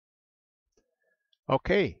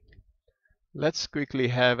Okay, let's quickly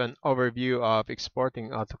have an overview of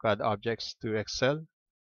exporting AutoCAD objects to Excel,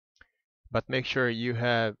 but make sure you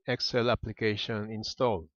have Excel application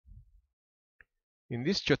installed. In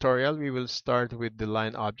this tutorial, we will start with the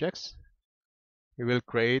line objects. We will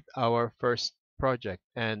create our first project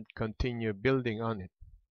and continue building on it.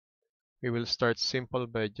 We will start simple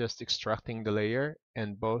by just extracting the layer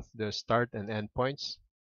and both the start and end points.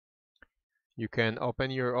 You can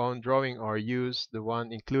open your own drawing or use the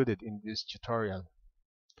one included in this tutorial.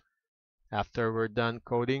 After we're done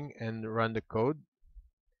coding and run the code,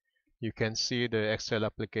 you can see the Excel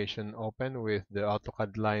application open with the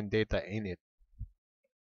AutoCAD line data in it.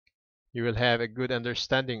 You will have a good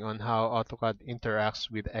understanding on how AutoCAD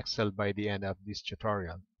interacts with Excel by the end of this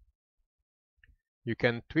tutorial. You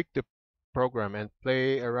can tweak the program and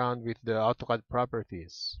play around with the AutoCAD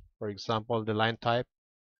properties, for example, the line type,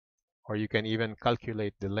 or you can even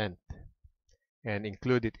calculate the length and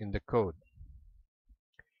include it in the code.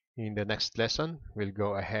 In the next lesson, we'll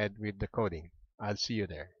go ahead with the coding. I'll see you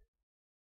there.